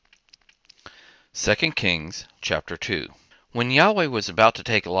2 Kings chapter 2. When Yahweh was about to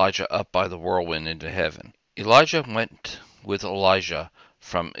take Elijah up by the whirlwind into heaven, Elijah went with Elijah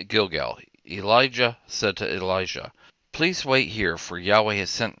from Gilgal. Elijah said to Elijah, "Please wait here, for Yahweh has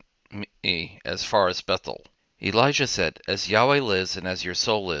sent me as far as Bethel." Elijah said, "As Yahweh lives and as your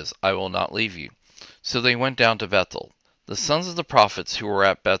soul lives, I will not leave you." So they went down to Bethel. The sons of the prophets who were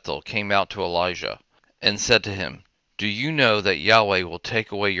at Bethel came out to Elijah and said to him, "Do you know that Yahweh will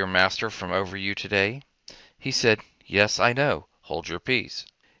take away your master from over you today?" He said, "Yes, I know. Hold your peace."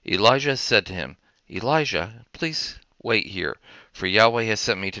 Elijah said to him, "Elijah, please wait here, for Yahweh has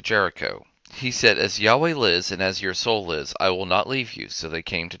sent me to Jericho." He said, "As Yahweh lives and as your soul lives, I will not leave you." So they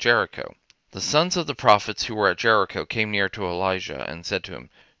came to Jericho. The sons of the prophets who were at Jericho came near to Elijah and said to him,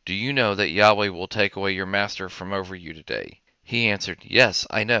 "Do you know that Yahweh will take away your master from over you today?" He answered, "Yes,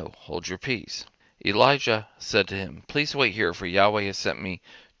 I know. Hold your peace." Elijah said to him, "Please wait here, for Yahweh has sent me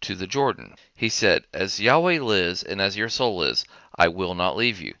to the Jordan." He said, "As Yahweh lives and as your soul lives, I will not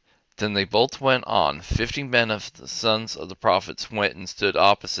leave you." Then they both went on. 50 men of the sons of the prophets went and stood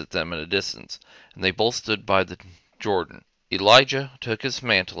opposite them at a distance, and they both stood by the Jordan. Elijah took his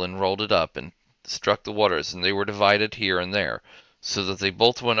mantle and rolled it up and struck the waters, and they were divided here and there, so that they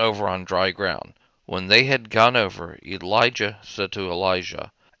both went over on dry ground. When they had gone over, Elijah said to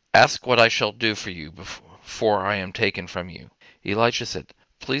Elijah, "Ask what I shall do for you before I am taken from you." Elijah said,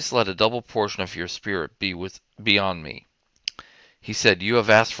 "Please let a double portion of your spirit be on me." He said, "You have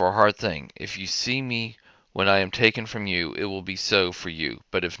asked for a hard thing. If you see me when I am taken from you, it will be so for you,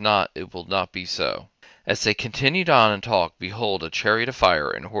 but if not, it will not be so." As they continued on and talked, behold, a chariot of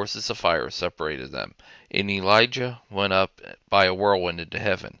fire and horses of fire separated them, and Elijah went up by a whirlwind into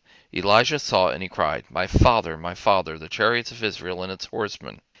heaven. Elijah saw it, and he cried, my father, the chariots of Israel and its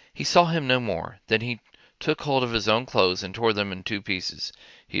horsemen." He saw him no more. Then he took hold of his own clothes and tore them in two pieces.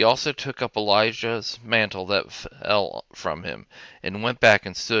 He also took up Elijah's mantle that fell from him, and went back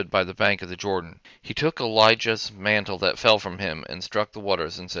and stood by the bank of the Jordan. He took Elijah's mantle that fell from him, and struck the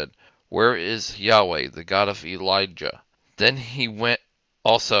waters, and said, "Where is Yahweh, the God of Elijah?" Then he went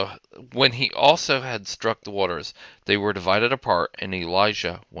also. When he also had struck the waters, they were divided apart, and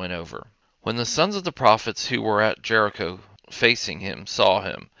Elijah went over. When the sons of the prophets who were at Jericho facing him saw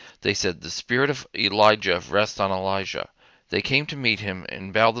him, they said, "The spirit of Elijah rests on Elijah." They came to meet him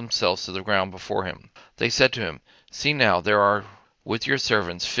and bowed themselves to the ground before him. They said to him, "See now, there are with your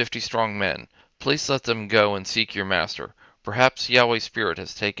servants 50 strong men. Please let them go and seek your master. Perhaps Yahweh's spirit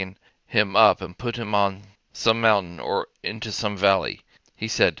has taken him up and put him on some mountain or into some valley." He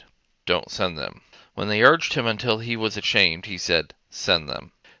said, "Don't send them." When they urged him until he was ashamed, he said, "Send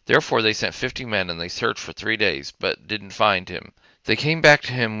them." Therefore they sent 50 men, and they searched for 3 days, but didn't find him. They came back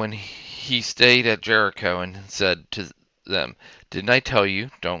to him when he stayed at Jericho, and said to them, "Didn't I tell you,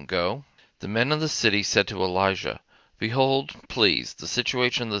 don't go?" The men of the city said to Elijah, "Behold, please, the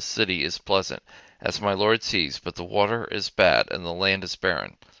situation of the city is pleasant, as my lord sees, but the water is bad, and the land is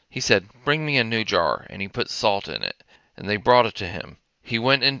barren." He said, "Bring me a new jar," and he put salt in it, and they brought it to him. He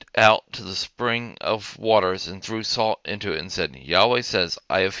went out to the spring of waters and threw salt into it, and said, "Yahweh says,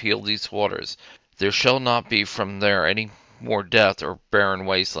 I have healed these waters. There shall not be from there any more death or barren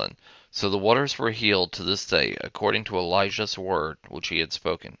wasteland." So the waters were healed to this day, according to Elijah's word which he had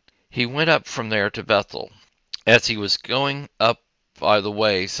spoken. He went up from there to Bethel. As he was going up by the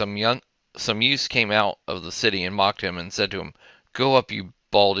way, some youths came out of the city and mocked him, and said to him, "Go up, you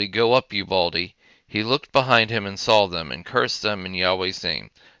Baldy, go up, you Baldy." He looked behind him and saw them, and cursed them in Yahweh's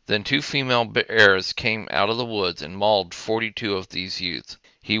name. Then 2 female bears came out of the woods and mauled 42 of these youths.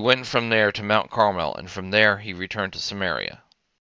 He went from there to Mount Carmel, and from there he returned to Samaria.